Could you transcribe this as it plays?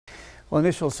Well,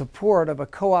 initial support of a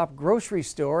co-op grocery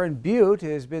store in Butte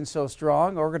has been so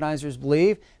strong, organizers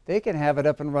believe they can have it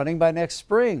up and running by next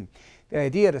spring. The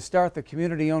idea to start the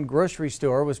community-owned grocery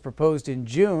store was proposed in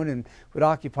June and would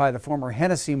occupy the former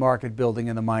Hennessy Market building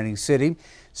in the mining city.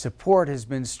 Support has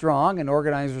been strong, and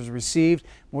organizers received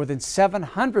more than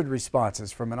 700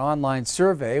 responses from an online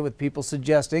survey with people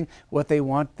suggesting what they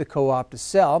want the co-op to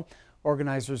sell.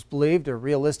 Organizers believe to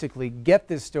realistically get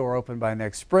this store open by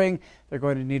next spring, they're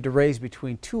going to need to raise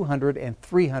between $200,000 and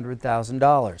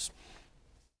 $300,000.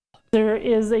 There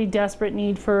is a desperate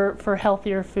need for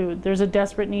healthier food. There's a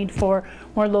desperate need for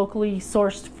more locally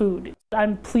sourced food.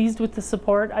 I'm pleased with the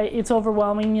support. It's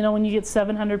overwhelming, you know, when you get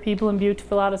 700 people in Butte to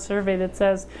fill out a survey that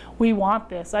says, we want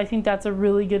this. I think that's a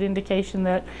really good indication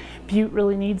that Butte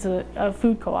really needs a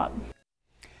food co-op.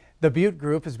 The Butte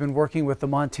Group has been working with the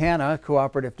Montana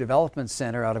Cooperative Development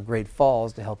Center out of Great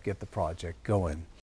Falls to help get the project going.